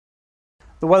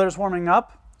The weather's warming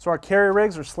up, so our carry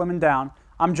rigs are slimming down.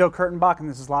 I'm Joe Kurtenbach, and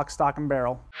this is Lock, Stock, and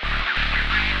Barrel.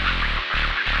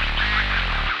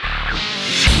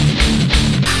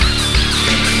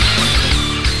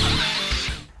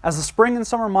 As the spring and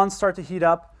summer months start to heat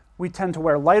up, we tend to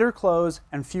wear lighter clothes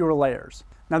and fewer layers.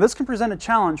 Now this can present a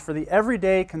challenge for the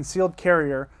everyday concealed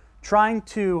carrier trying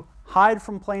to hide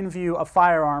from plain view a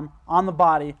firearm on the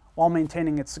body while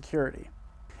maintaining its security.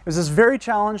 It was this very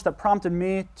challenge that prompted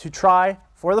me to try,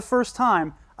 for the first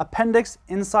time, appendix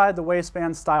inside the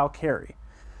waistband style carry.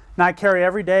 Now I carry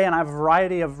every day and I have a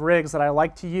variety of rigs that I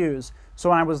like to use,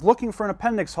 so when I was looking for an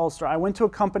appendix holster, I went to a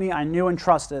company I knew and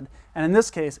trusted, and in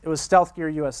this case, it was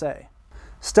StealthGearUSA.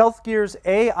 StealthGear's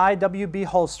AIWB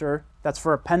holster, that's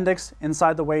for appendix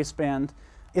inside the waistband,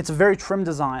 it's a very trim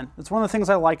design. It's one of the things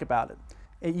I like about it.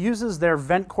 It uses their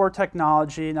vent core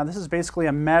technology. Now this is basically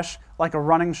a mesh, like a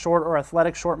running short or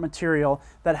athletic short material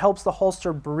that helps the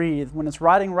holster breathe. When it's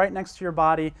riding right next to your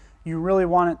body, you really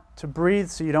want it to breathe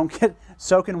so you don't get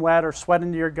soaking wet or sweat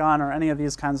into your gun or any of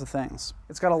these kinds of things.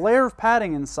 It's got a layer of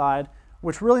padding inside,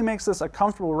 which really makes this a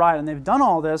comfortable ride, and they've done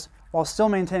all this while still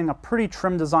maintaining a pretty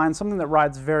trim design, something that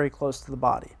rides very close to the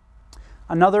body.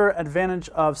 Another advantage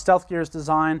of StealthGear's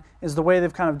design is the way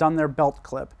they've kind of done their belt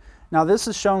clip. Now this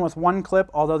is shown with one clip,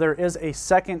 although there is a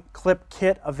second clip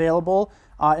kit available.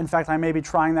 In fact, I may be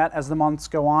trying that as the months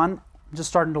go on. I'm just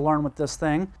starting to learn with this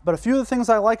thing. But a few of the things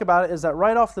I like about it is that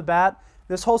right off the bat,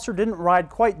 this holster didn't ride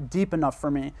quite deep enough for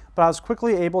me, but I was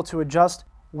quickly able to adjust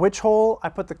which hole I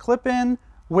put the clip in,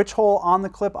 which hole on the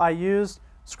clip I used,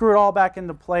 screw it all back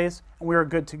into place, and we were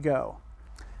good to go.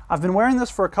 I've been wearing this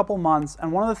for a couple months,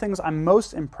 and one of the things I'm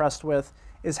most impressed with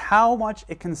is how much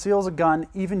it conceals a gun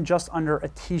even just under a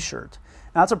t-shirt.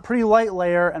 Now that's a pretty light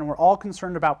layer, and we're all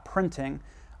concerned about printing,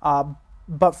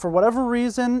 but for whatever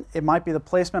reason, it might be the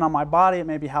placement on my body, it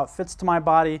may be how it fits to my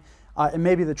body, it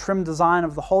may be the trim design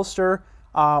of the holster.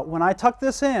 When I tuck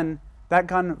this in, that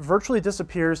gun virtually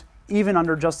disappears even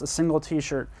under just a single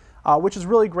t-shirt, which is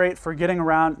really great for getting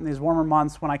around in these warmer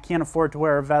months when I can't afford to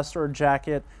wear a vest or a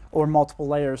jacket or multiple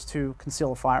layers to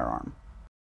conceal a firearm.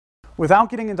 Without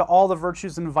getting into all the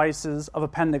virtues and vices of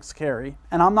appendix carry,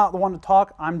 and I'm not the one to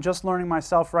talk, I'm just learning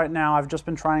myself right now, I've just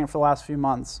been trying it for the last few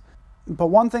months. But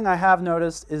one thing I have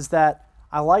noticed is that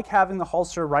I like having the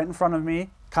holster right in front of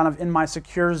me, kind of in my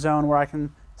secure zone where I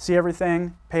can see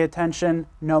everything, pay attention,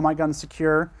 know my gun's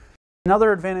secure.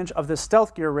 Another advantage of this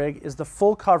StealthGear rig is the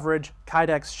full coverage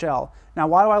kydex shell. Now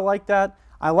why do I like that?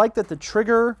 I like that the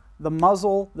trigger, the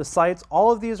muzzle, the sights,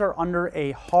 all of these are under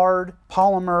a hard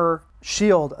polymer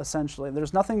shield, essentially.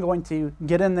 There's nothing going to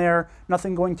get in there,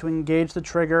 nothing going to engage the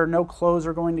trigger, no clothes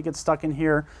are going to get stuck in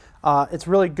here. It's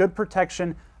really good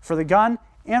protection for the gun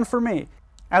and for me.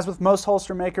 As with most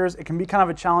holster makers, it can be kind of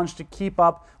a challenge to keep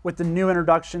up with the new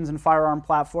introductions in firearm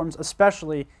platforms,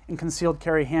 especially in concealed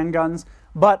carry handguns.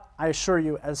 But I assure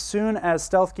you, as soon as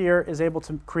StealthGear is able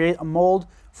to create a mold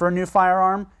for a new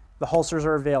firearm, the holsters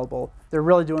are available. They're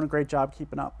really doing a great job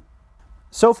keeping up.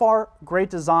 So far, great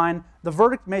design. The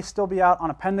verdict may still be out on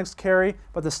appendix carry,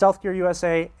 but the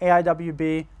StealthGearUSA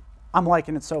AIWB, I'm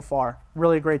liking it so far.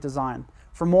 Really great design.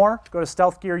 For more, go to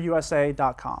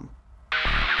StealthGearUSA.com.